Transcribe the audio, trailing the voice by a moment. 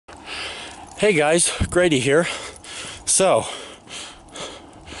Hey guys, Grady here. So,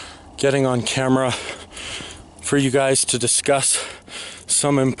 getting on camera for you guys to discuss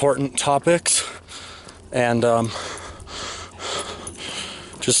some important topics and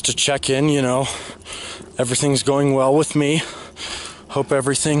just to check in, everything's going well with me. Hope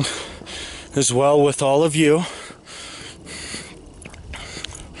everything is well with all of you.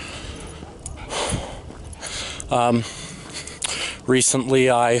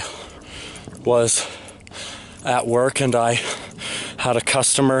 Recently I was at work and I had a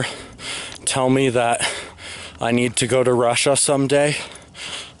customer tell me that I need to go to Russia someday.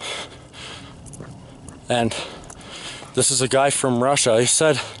 And this is a guy from Russia. He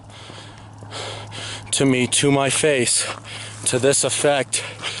said to me, to my face, to this effect,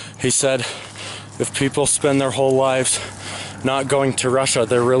 he said, if people spend their whole lives not going to Russia,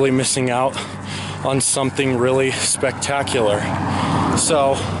 they're really missing out on something really spectacular.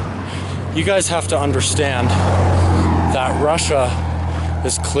 So you guys have to understand that Russia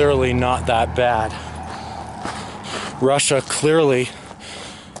is clearly not that bad. Russia clearly,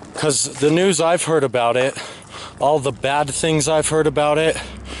 because the news I've heard about it, all the bad things I've heard about it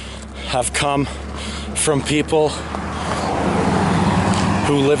have come from people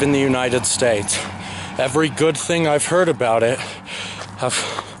who live in the United States. Every good thing I've heard about it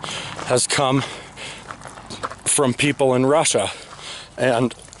has come from people in Russia.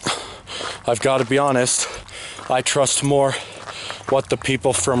 And I've got to be honest, I trust more what the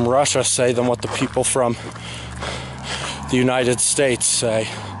people from Russia say than what the people from the United States say.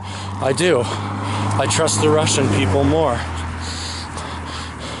 I do. I trust the Russian people more.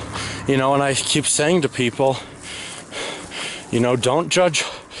 And I keep saying to people, don't judge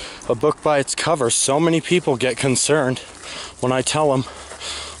a book by its cover. So many people get concerned when I tell them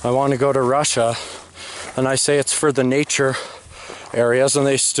I want to go to Russia, and I say it's for the nature areas, and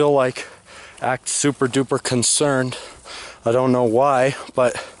they still act super duper concerned. I don't know why,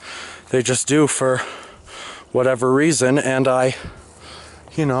 but they just do for whatever reason, and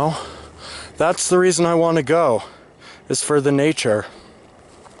that's the reason I want to go, is for the nature.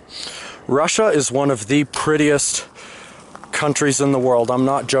 Russia is one of the prettiest countries in the world. I'm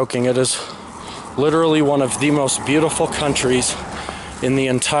not joking. It is literally one of the most beautiful countries in the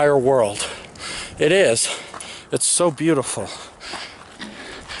entire world. It is. It's so beautiful.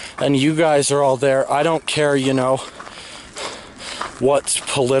 And you guys are all there. I don't care, what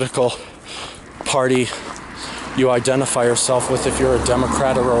political party you identify yourself with, if you're a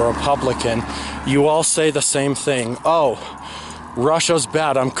Democrat or a Republican. You all say the same thing. Oh, Russia's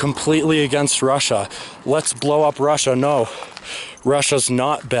bad. I'm completely against Russia. Let's blow up Russia. No, Russia's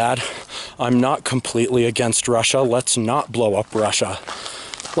not bad. I'm not completely against Russia. Let's not blow up Russia.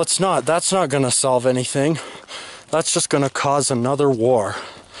 Let's not. That's not going to solve anything. That's just going to cause another war.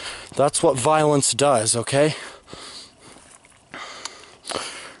 That's what violence does, okay?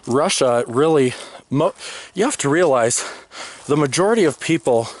 Russia really... you have to realize the majority of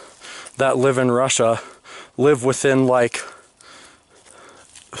people that live in Russia live within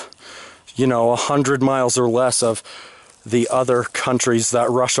 100 miles or less of the other countries that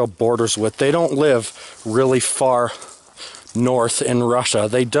Russia borders with. They don't live really far north in Russia.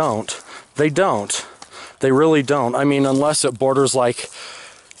 They don't. They really don't. I mean, unless it borders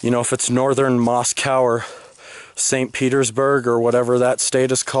if it's northern Moscow or St. Petersburg or whatever that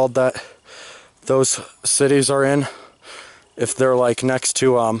state is called that those cities are in. If they're next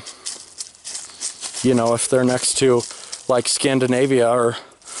to, if they're next to Scandinavia or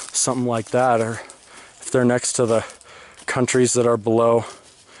something like that, or if they're next to the countries that are below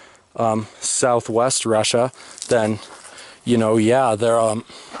southwest Russia, then there are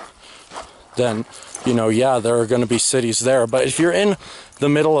going to be cities there. But if you're in the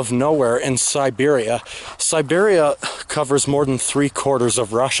middle of nowhere in Siberia covers more than 3/4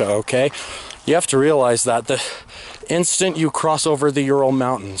 of Russia, okay? You have to realize that the instant you cross over the Ural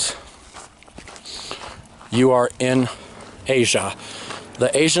Mountains, you are in Asia.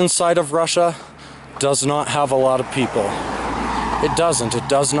 The Asian side of Russia does not have a lot of people. It doesn't. It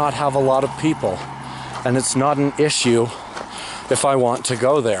does not have a lot of people. And it's not an issue if I want to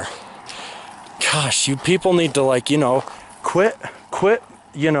go there. Gosh, you people need to quit,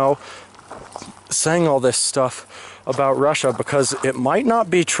 saying all this stuff about Russia, because it might not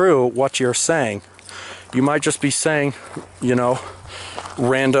be true what you're saying. You might just be saying,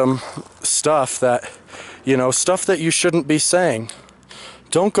 random stuff that you shouldn't be saying.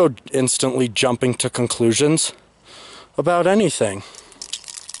 Don't go instantly jumping to conclusions about anything.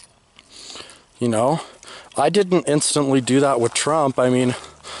 I didn't instantly do that with Trump. I mean,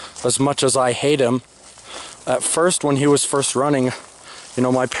 as much as I hate him, at first when he was first running, You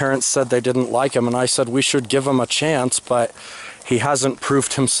know, my parents said they didn't like him, and I said we should give him a chance, but he hasn't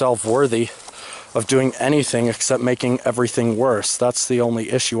proved himself worthy of doing anything except making everything worse. That's the only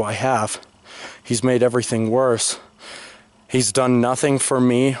issue I have. He's made everything worse. He's done nothing for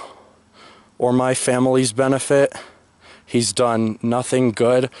me or my family's benefit. He's done nothing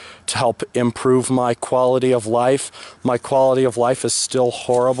good to help improve my quality of life. My quality of life is still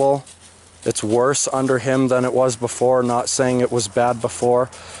horrible. It's worse under him than it was before. Not saying it was bad before,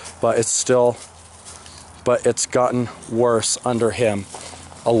 but it's gotten worse under him.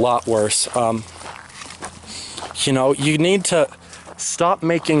 A lot worse. You know, you need to stop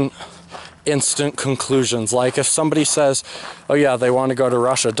making instant conclusions. Like if somebody says, oh yeah, they want to go to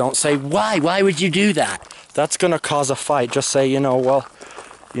Russia, don't say, why? Why would you do that? That's going to cause a fight. Just say, well,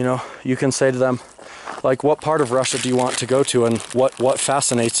 you can say to them, like, what part of Russia do you want to go to, and what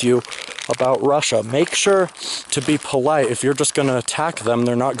fascinates you about Russia? Make sure to be polite. If you're just going to attack them,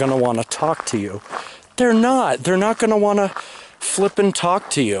 they're not going to want to talk to you. They're not going to want to flip and talk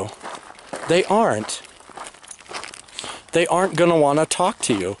to you. They aren't going to want to talk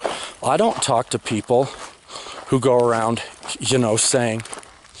to you. I don't talk to people who go around, saying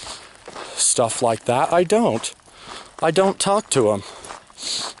stuff like that. I don't talk to them.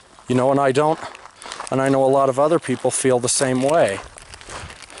 And I know a lot of other people feel the same way.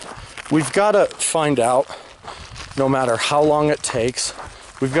 We've got to find out, no matter how long it takes,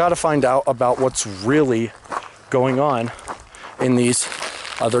 we've got to find out about what's really going on in these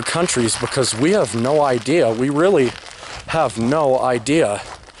other countries, because we have no idea. We really have no idea.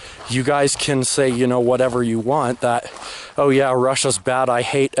 You guys can say, whatever you want, that, oh yeah, Russia's bad, I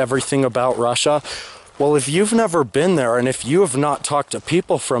hate everything about Russia. Well, if you've never been there, and if you have not talked to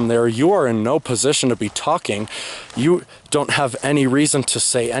people from there, you are in no position to be talking. You don't have any reason to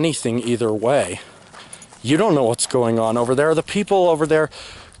say anything either way. You don't know what's going on over there. The people over there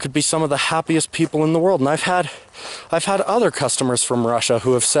could be some of the happiest people in the world. And I've had other customers from Russia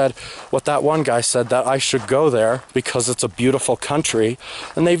who have said what that one guy said, that I should go there because it's a beautiful country.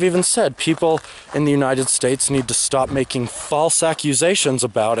 And they've even said people in the United States need to stop making false accusations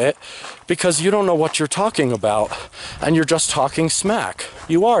about it, because you don't know what you're talking about, and you're just talking smack.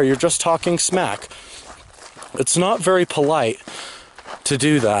 You're just talking smack. It's not very polite to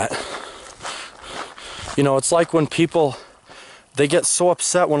do that. It's like when people, they get so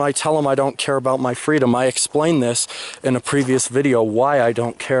upset when I tell them I don't care about my freedom. I explained this in a previous video, why I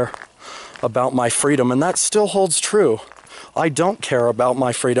don't care about my freedom, and that still holds true. I don't care about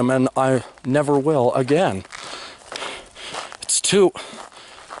my freedom, and I never will again. It's too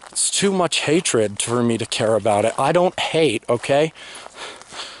much hatred for me to care about it. I don't hate, okay?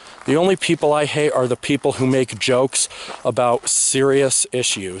 The only people I hate are the people who make jokes about serious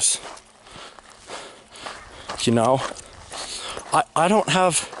issues. I don't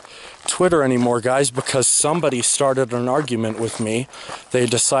have Twitter anymore, guys, because somebody started an argument with me. They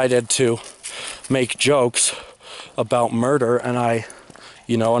decided to make jokes about murder, and I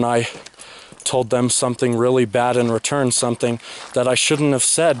told them something really bad in return, something that I shouldn't have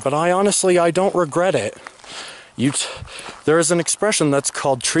said, but I don't regret it. There is an expression that's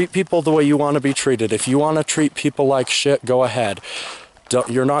called treat people the way you want to be treated. If you want to treat people like shit, go ahead.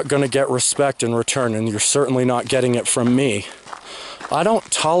 You're not going to get respect in return, and you're certainly not getting it from me. I don't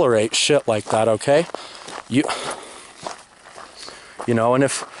tolerate shit like that, okay?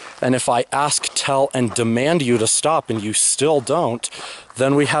 And if I ask, tell, and demand you to stop and you still don't,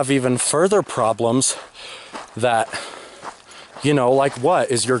 then we have even further problems that, like what?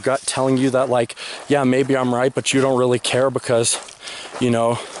 Is your gut telling you that, like, yeah, maybe I'm right, but you don't really care because,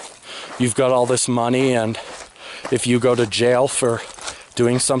 you've got all this money, and if you go to jail for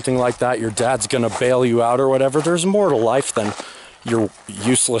doing something like that, your dad's gonna bail you out or whatever? There's more to life than your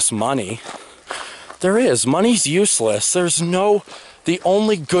useless money. There is. Money's useless. The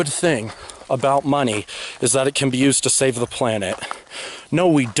only good thing about money is that it can be used to save the planet. No,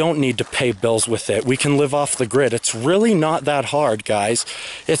 we don't need to pay bills with it. We can live off the grid. It's really not that hard, guys.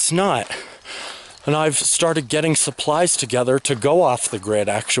 It's not. And I've started getting supplies together to go off the grid,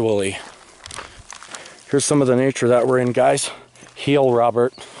 actually. Here's some of the nature that we're in, guys. Heal,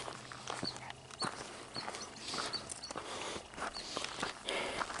 Robert.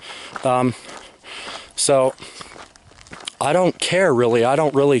 So I don't care, really. I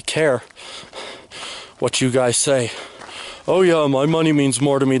don't really care what you guys say. Oh yeah, my money means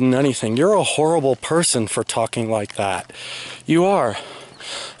more to me than anything. You're a horrible person for talking like that. You are.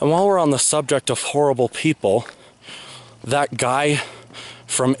 And while we're on the subject of horrible people, that guy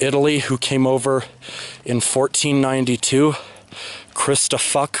from Italy who came over in 1492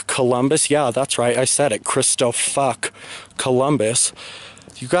 Christopher Columbus. Yeah, that's right, I said it. Christopher Columbus.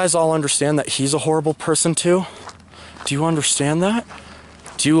 Do you guys all understand that he's a horrible person too? Do you understand that?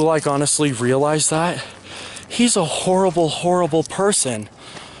 Do you like honestly realize that? He's a horrible, horrible person.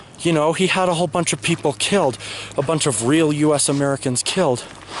 You know, he had a whole bunch of people killed, a bunch of real US Americans killed.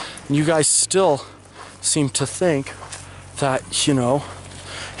 And you guys still seem to think that, you know,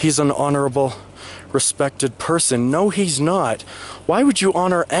 he's an honorable, respected person. No, he's not. Why would you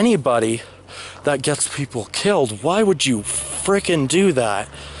honor anybody that gets people killed? Why would you frickin' do that?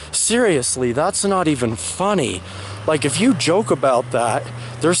 Seriously, that's not even funny. Like, if you joke about that,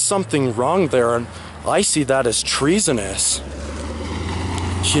 there's something wrong there, and I see that as treasonous.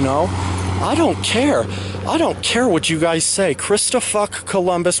 You know, I don't care. I don't care what you guys say. Christopher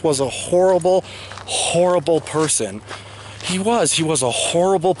Columbus was a horrible, horrible person. He was a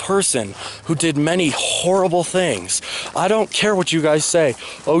horrible person who did many horrible things. I don't care what you guys say.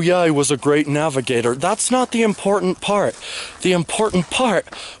 Oh yeah, he was a great navigator. That's not the important part. The important part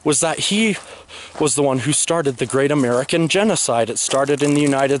was that he was the one who started the Great American Genocide. It started in the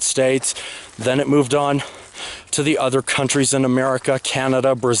United States, then it moved on to the other countries in America,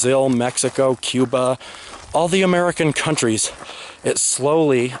 Canada, Brazil, Mexico, Cuba, all the American countries. It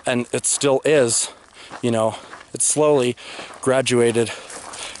slowly, and it still is, you know, it slowly graduated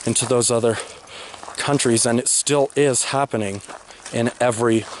into those other countries, and it still is happening in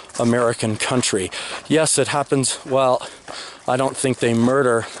every American country. Yes, it happens, well, I don't think they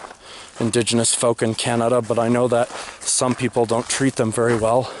murder Indigenous folk in Canada, but I know that some people don't treat them very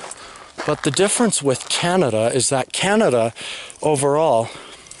well. But the difference with Canada is that Canada, overall,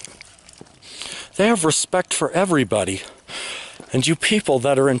 they have respect for everybody. And you people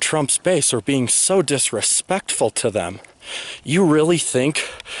that are in Trump's base are being so disrespectful to them. You really think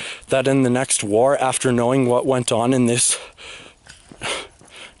that in the next war, after knowing what went on in this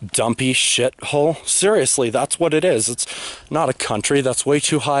dumpy shithole? Seriously, that's what it is. It's not a country. That's way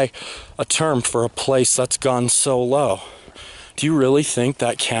too high a term for a place that's gone so low. Do you really think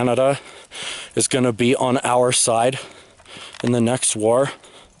that Canada is going to be on our side in the next war?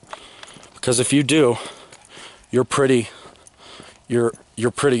 Because if you do, you're pretty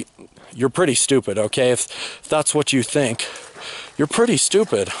stupid, okay? If that's what you think, you're pretty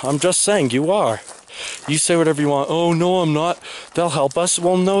stupid. I'm just saying, you are. You say whatever you want. Oh, no, I'm not. They'll help us.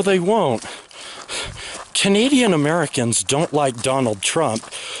 Well, no, they won't. Canadian Americans don't like Donald Trump.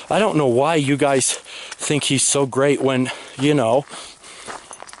 I don't know why you guys think he's so great when, you know,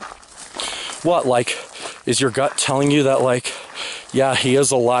 what, like, is your gut telling you that, like, yeah, he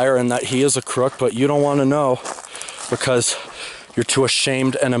is a liar and that he is a crook, but you don't want to know because you're too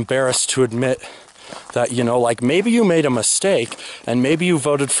ashamed and embarrassed to admit that, you know, like, maybe you made a mistake and maybe you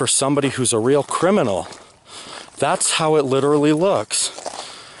voted for somebody who's a real criminal. That's how it literally looks.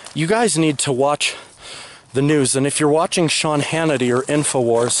 You guys need to watch the news, and if you're watching Sean Hannity or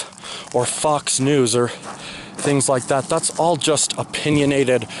InfoWars or Fox News or things like that, that's all just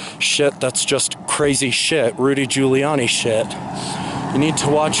opinionated shit. That's just crazy shit, Rudy Giuliani shit. You need to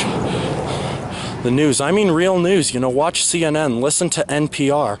watch the news. I mean real news, you know, watch CNN, listen to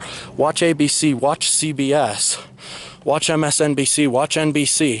NPR, watch ABC, watch CBS, watch MSNBC, watch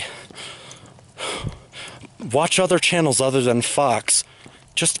NBC. Watch other channels other than Fox.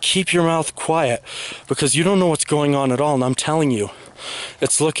 Just keep your mouth quiet because you don't know what's going on at all, and I'm telling you,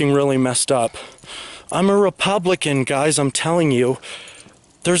 it's looking really messed up. I'm a Republican, guys, I'm telling you.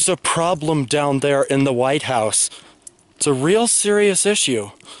 There's a problem down there in the White House. It's a real serious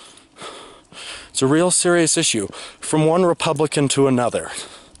issue. It's a real serious issue. From one Republican to another.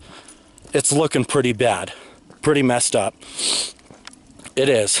 It's looking pretty bad. Pretty messed up. It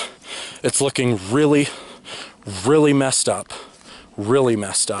is. It's looking really, really messed up. Really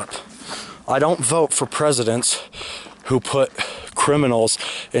messed up. I don't vote for presidents who put criminals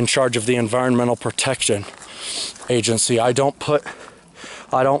in charge of the Environmental Protection Agency. I don't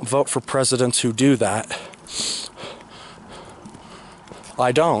vote for presidents who do that.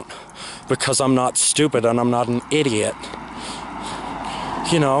 I don't. Because I'm not stupid and I'm not an idiot.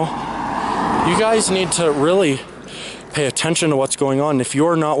 You know, you guys need to really pay attention to what's going on. If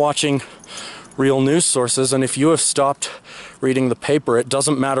you're not watching real news sources and if you have stopped reading the paper, it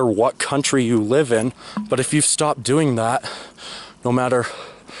doesn't matter what country you live in, but if you've stopped doing that, no matter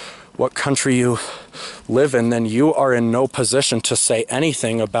what country you live in, then you are in no position to say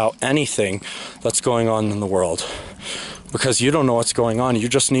anything about anything that's going on in the world. Because you don't know what's going on. You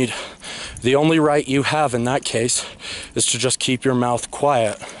just need, the only right you have in that case is to just keep your mouth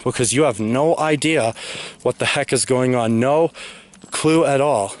quiet because you have no idea what the heck is going on. No clue at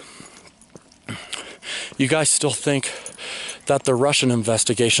all. You guys still think that the Russian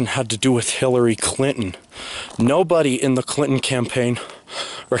investigation had to do with Hillary Clinton. Nobody in the Clinton campaign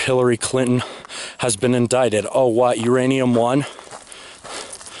or Hillary Clinton has been indicted. Oh, what? Uranium One?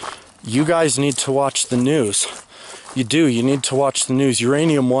 You guys need to watch the news. You do. You need to watch the news.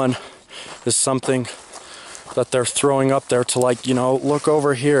 Uranium One is something that they're throwing up there to, like, you know, look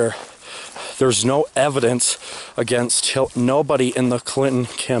over here. There's no evidence against nobody in the Clinton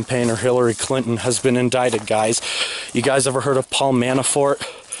campaign or Hillary Clinton has been indicted, guys. You guys ever heard of Paul Manafort,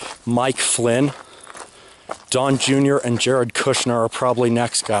 Mike Flynn? Don Jr. and Jared Kushner are probably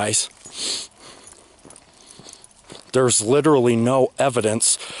next, guys. There's literally no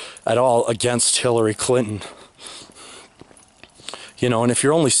evidence at all against Hillary Clinton. You know, and if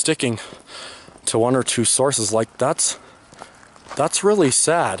you're only sticking to one or two sources, like, that's really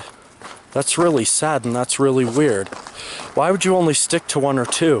sad. That's really sad, and that's really weird. Why would you only stick to one or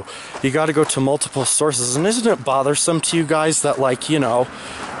two? You got to go to multiple sources. And isn't it bothersome to you guys that, like, you know,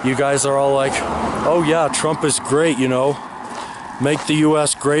 you guys are all like, oh yeah, Trump is great, you know, make the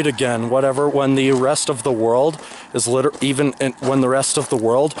U.S. great again, whatever, when the rest of the world is when the rest of the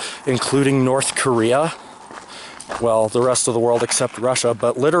world, including North Korea, well, the rest of the world except Russia,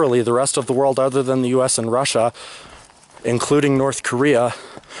 but literally the rest of the world other than the U.S. and Russia, including North Korea,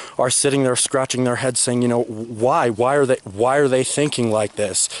 are sitting there scratching their heads saying, you know, why are they thinking like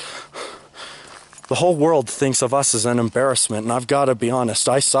this? The whole world thinks of us as an embarrassment, and I've got to be honest,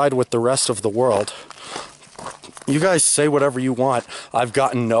 I side with the rest of the world. You guys say whatever you want. I've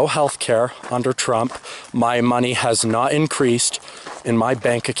gotten no health care under Trump. My money has not increased in my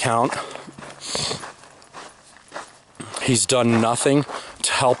bank account. He's done nothing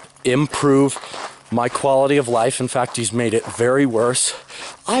to help improve my quality of life. In fact, he's made it very worse.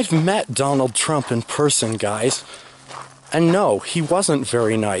 I've met Donald Trump in person, guys. And no, he wasn't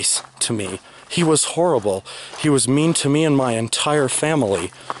very nice to me. He was horrible. He was mean to me and my entire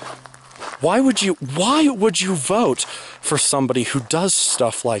family. Why would you vote for somebody who does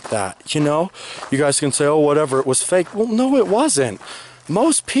stuff like that? You know? You guys can say, oh, whatever, it was fake. Well, no, it wasn't.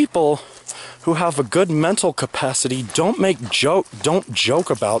 Most people who have a good mental capacity don't joke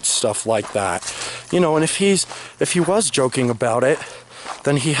about stuff like that. You know, and if he was joking about it,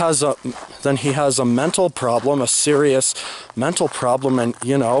 then he has a mental problem, a serious mental problem. And,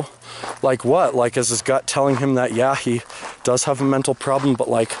 you know, like what? Like, is his gut telling him that, yeah, he does have a mental problem, but,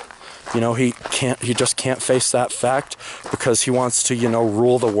 like, you know, he just can't face that fact because he wants to, you know,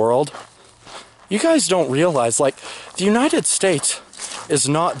 rule the world? You guys don't realize, like, the United States is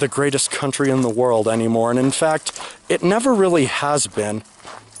not the greatest country in the world anymore, and in fact, it never really has been.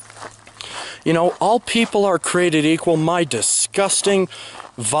 You know, all people are created equal. My disgusting,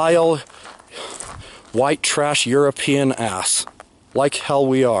 vile, white trash European ass. Like hell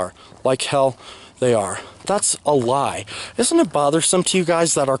we are. Like hell they are. That's a lie. Isn't it bothersome to you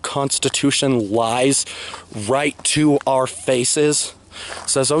guys that our Constitution lies right to our faces? It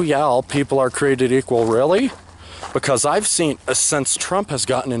says, oh yeah, all people are created equal. Really? Because I've seen, since Trump has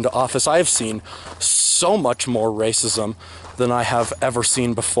gotten into office, I have seen so much more racism than I have ever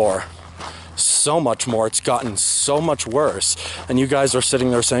seen before. So much more. It's gotten so much worse. And you guys are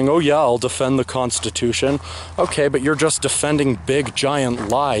sitting there saying, oh yeah, I'll defend the Constitution. Okay, but you're just defending big, giant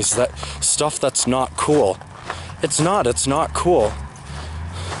lies, that stuff that's not cool. It's not cool.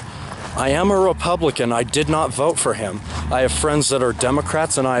 I am a Republican. I did not vote for him. I have friends that are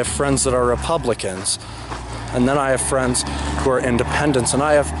Democrats, and I have friends that are Republicans. And then I have friends who are independents, and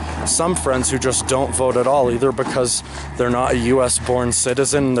I have some friends who just don't vote at all, either because they're not a US-born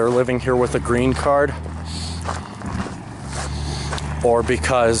citizen, they're living here with a green card, or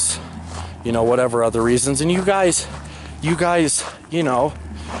because, you know, whatever other reasons. And you guys, you know,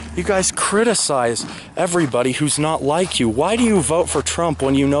 you guys criticize everybody who's not like you. Why do you vote for Trump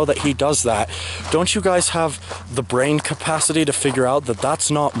when you know that he does that? Don't you guys have the brain capacity to figure out that that's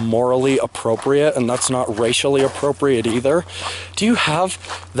not morally appropriate and that's not racially appropriate either? Do you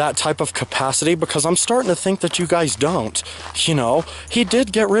have that type of capacity? Because I'm starting to think that you guys don't. You know, he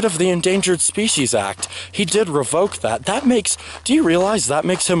did get rid of the Endangered Species Act. He did revoke that. Do you realize that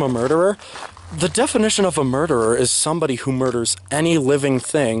makes him a murderer? The definition of a murderer is somebody who murders any living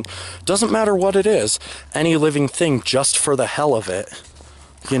thing, doesn't matter what it is, any living thing just for the hell of it.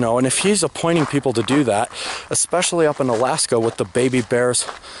 You know, and if he's appointing people to do that, especially up in Alaska with the baby bears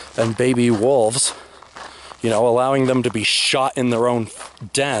and baby wolves, you know, allowing them to be shot in their own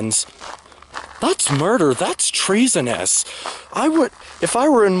dens, that's murder. That's treasonous. If I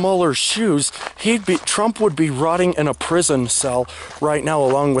were in Mueller's shoes, Trump would be rotting in a prison cell right now,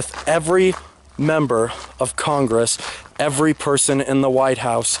 along with every member of Congress, every person in the White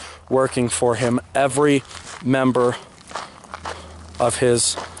House working for him, every member of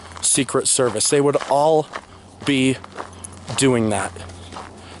his Secret Service. They would all be doing that.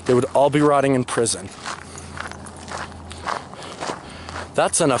 They would all be rotting in prison.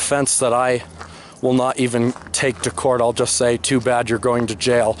 That's an offense that I will not even take to court. I'll just say, too bad, you're going to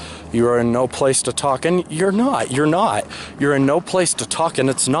jail. You are in no place to talk. And you're not. You're in no place to talk, and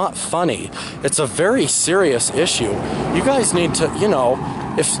it's not funny. It's a very serious issue. You guys need to, you know,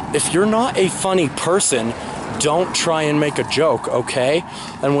 if you're not a funny person, don't try and make a joke, okay?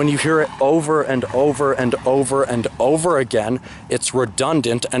 And when you hear it over and over and over and over again, it's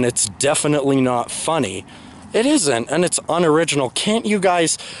redundant and it's definitely not funny. It isn't, and it's unoriginal. Can't you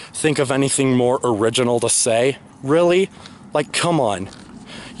guys think of anything more original to say? Really? Like, come on.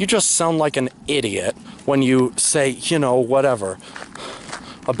 You just sound like an idiot when you say, you know, whatever.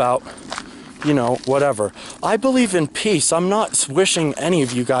 About, you know, whatever. I believe in peace. I'm not wishing any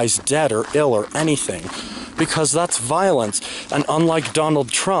of you guys dead or ill or anything, because that's violence. And unlike Donald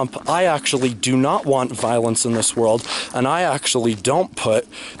Trump, I actually do not want violence in this world, and I actually don't put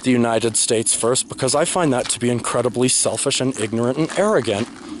the United States first, because I find that to be incredibly selfish and ignorant and arrogant.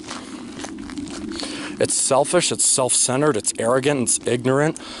 It's selfish, it's self-centered, it's arrogant, it's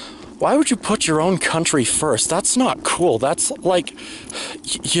ignorant. Why would you put your own country first? That's not cool. That's like,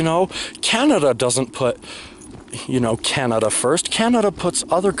 you know, Canada doesn't put, you know, Canada first. Canada puts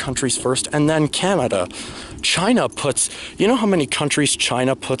other countries first, and then Canada. China puts, you know how many countries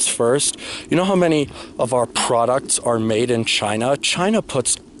China puts first? You know how many of our products are made in China? China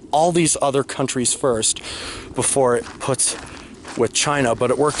puts all these other countries first before it puts with China, but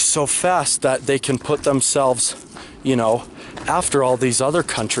it works so fast that they can put themselves, you know, after all these other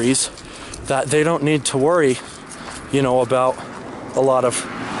countries, that they don't need to worry, you know, about a lot of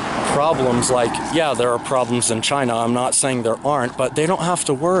problems. Like, yeah, there are problems in China. I'm not saying there aren't, but they don't have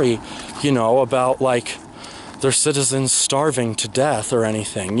to worry, you know, about like their citizens starving to death or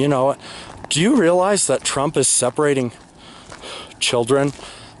anything. You know, do you realize that Trump is separating children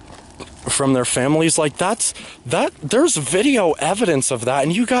from their families? Like, there's video evidence of that,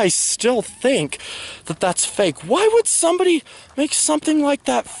 and you guys still think that that's fake. Why would somebody make something like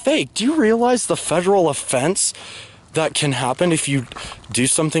that fake? Do you realize the federal offense that can happen if you do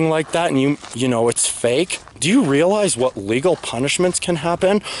something like that and you know it's fake? Do you realize what legal punishments can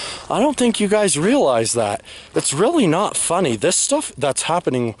happen? I don't think you guys realize that. It's really not funny. This stuff that's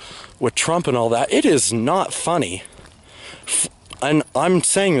happening with Trump and all that, it is not funny. And I'm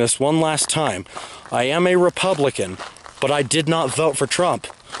saying this one last time. I am a Republican, but I did not vote for Trump.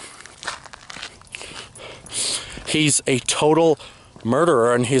 He's a total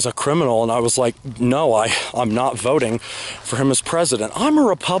murderer and he's a criminal, and I was like, no, I'm not voting for him as president. I'm a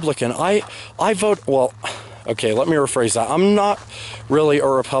Republican. I vote, well, okay, let me rephrase that. I'm not really a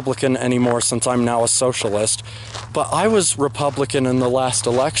Republican anymore since I'm now a socialist, but I was Republican in the last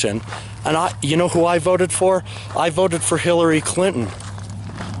election, and you know who I voted for? I voted for Hillary Clinton.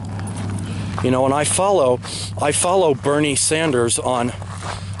 You know, and I follow Bernie Sanders on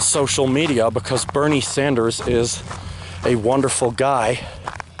social media because Bernie Sanders is a wonderful guy.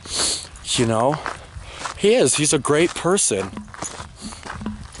 You know, he is. He's a great person.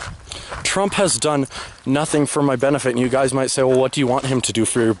 Trump has done nothing for my benefit, and you guys might say, well, what do you want him to do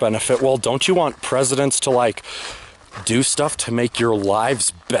for your benefit? Well, don't you want presidents to, like, do stuff to make your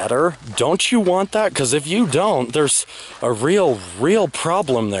lives better? Don't you want that? Because if you don't, there's a real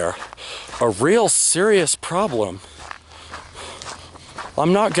problem there. A real serious problem.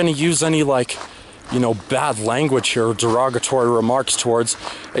 I'm not going to use any, like, you know, bad language here, or derogatory remarks towards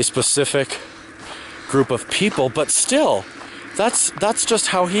a specific group of people, but still, that's just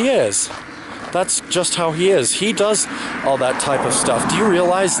how he is. That's just how he is. He does all that type of stuff. Do you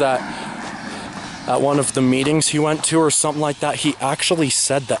realize that at one of the meetings he went to or something like that, he actually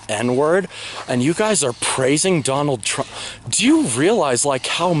said the N-word, and you guys are praising Donald Trump? Do you realize, like,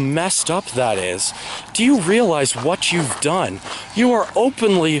 how messed up that is? Do you realize what you've done? You are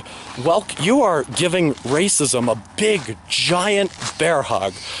openly you are giving racism a big, giant bear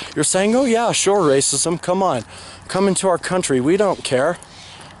hug. You're saying, oh yeah, sure, racism, come on. Come into our country, we don't care.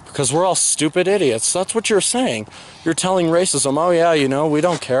 Because we're all stupid idiots. That's what you're saying. You're telling racism, oh yeah, you know, we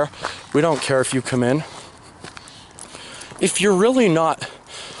don't care. We don't care if you come in. If you're really not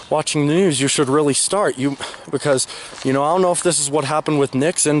watching the news, you should really start. Because, you know, I don't know if this is what happened with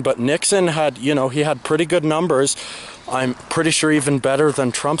Nixon, but Nixon had, you know, he had pretty good numbers. I'm pretty sure even better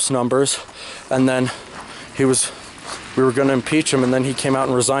than Trump's numbers. And then we were going to impeach him, and then he came out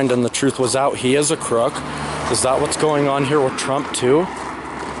and resigned, and the truth was out. He is a crook. Is that what's going on here with Trump too?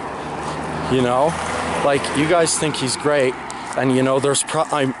 You know, like, you guys think he's great, and you know,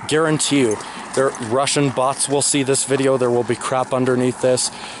 I guarantee you, Russian bots will see this video. There will be crap underneath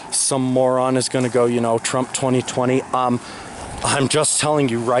this. Some moron is going to go, you know, Trump 2020. I'm just telling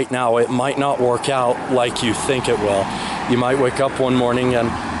you right now, it might not work out like you think it will. You might wake up one morning and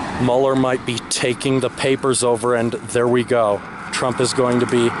Mueller might be taking the papers over, and there we go. Trump is going to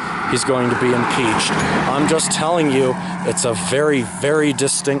be, he's going to be impeached. I'm just telling you, it's a very, very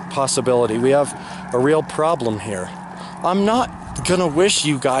distinct possibility. We have a real problem here. I'm not gonna wish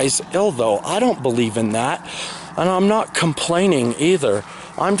you guys ill though. I don't believe in that. And I'm not complaining either.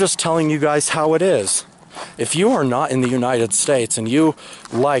 I'm just telling you guys how it is. If you are not in the United States and you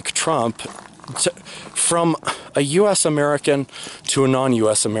like Trump, from a US American to a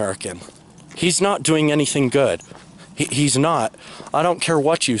non-US American, he's not doing anything good. He's not. I don't care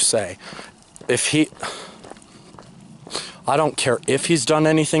what you say. I don't care if he's done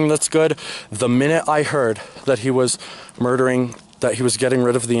anything that's good. The minute I heard that he was murdering, that he was getting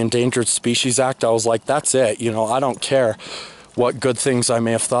rid of the Endangered Species Act, I was like, that's it. You know, I don't care what good things I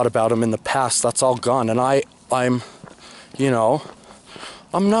may have thought about him in the past. That's all gone. And I'm, you know,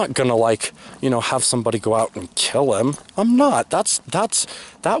 I'm not gonna, like, you know, have somebody go out and kill him. I'm not.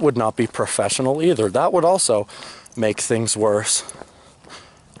 That would not be professional either. That would also make things worse.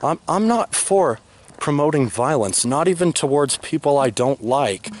 I'm not for promoting violence, not even towards people I don't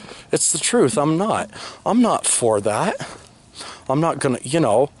like. It's the truth. I'm not for that. I'm not gonna, you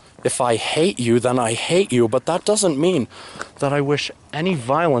know, if I hate you, then I hate you, but that doesn't mean that I wish any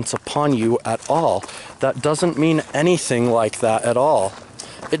violence upon you at all. That doesn't mean anything like that at all.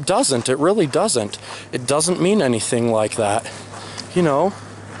 It doesn't. It really doesn't. It doesn't mean anything like that. You know?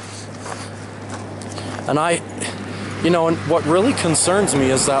 And you know, and what really concerns me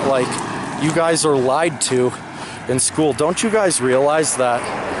is that, like, you guys are lied to in school. Don't you guys realize that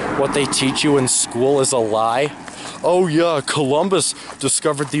what they teach you in school is a lie? Oh yeah, Columbus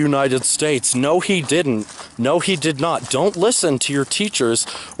discovered the United States. No, he didn't. No, he did not. Don't listen to your teachers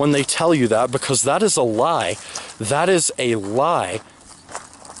when they tell you that, because that is a lie. That is a lie.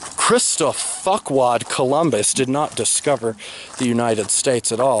 Christopher fuckwad Columbus did not discover the United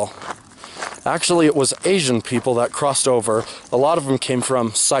States at all. Actually, it was Asian people that crossed over. A lot of them came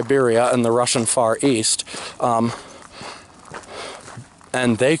from Siberia and the Russian Far East.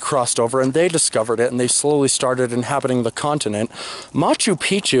 And they crossed over and they discovered it, and they slowly started inhabiting the continent. Machu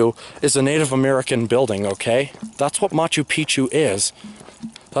Picchu is a Native American building, okay? That's what Machu Picchu is.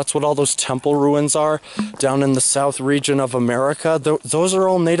 That's what all those temple ruins are down in the south region of America. Those are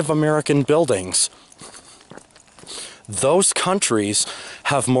all Native American buildings. Those countries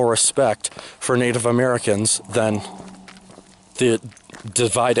have more respect for Native Americans than the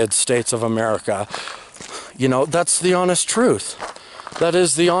divided states of America. You know, that's the honest truth. That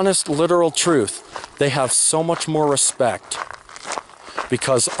is the honest, literal truth. They have so much more respect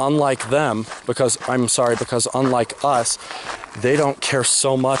because unlike them, because unlike us, they don't care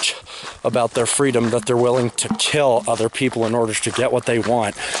so much about their freedom that they're willing to kill other people in order to get what they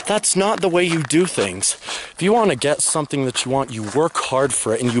want. That's not the way you do things. If you want to get something that you want, you work hard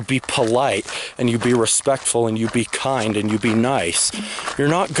for it, and you be polite, and you be respectful, and you be kind, and you be nice. You're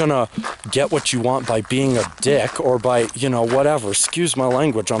not gonna get what you want by being a dick or by, you know, whatever. Excuse my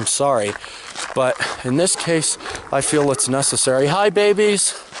language, I'm sorry. But in this case, I feel it's necessary. Hi,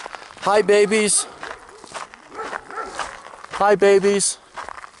 babies. Hi, babies. Hi, babies.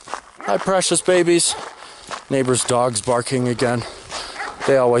 Hi, precious babies. Neighbor's dog's barking again.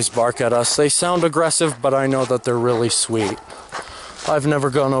 They always bark at us. They sound aggressive, but I know that they're really sweet. I've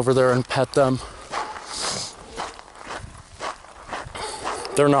never gone over there and pet them.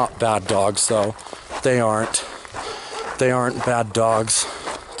 They're not bad dogs, though. They aren't. They aren't bad dogs.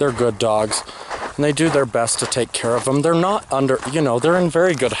 They're good dogs. And they do their best to take care of them. They're not they're in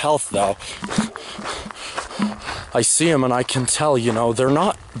very good health, though. I see them and I can tell, you know, they're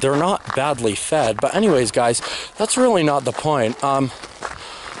not badly fed. But anyways, guys, that's really not the point.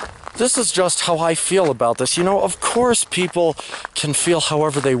 This is just how I feel about this. You know, of course people can feel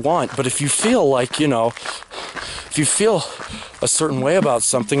however they want, but if you feel like, you know, if you feel a certain way about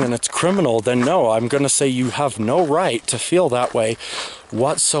something and it's criminal, then no, I'm going to say you have no right to feel that way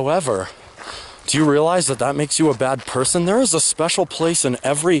whatsoever. Do you realize that that makes you a bad person? There is a special place in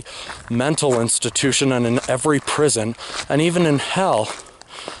every mental institution and in every prison, and even in hell,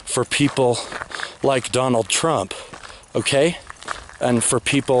 for people like Donald Trump, okay? And for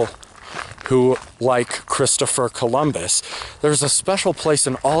people who like Christopher Columbus. There's a special place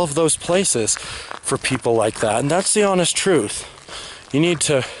in all of those places for people like that, and that's the honest truth. You need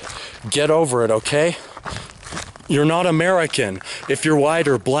to get over it, okay? You're not American. If you're white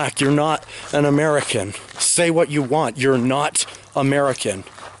or black, you're not an American. Say what you want. You're not American.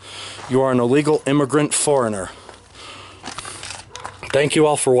 You are an illegal immigrant foreigner. Thank you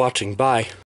all for watching. Bye.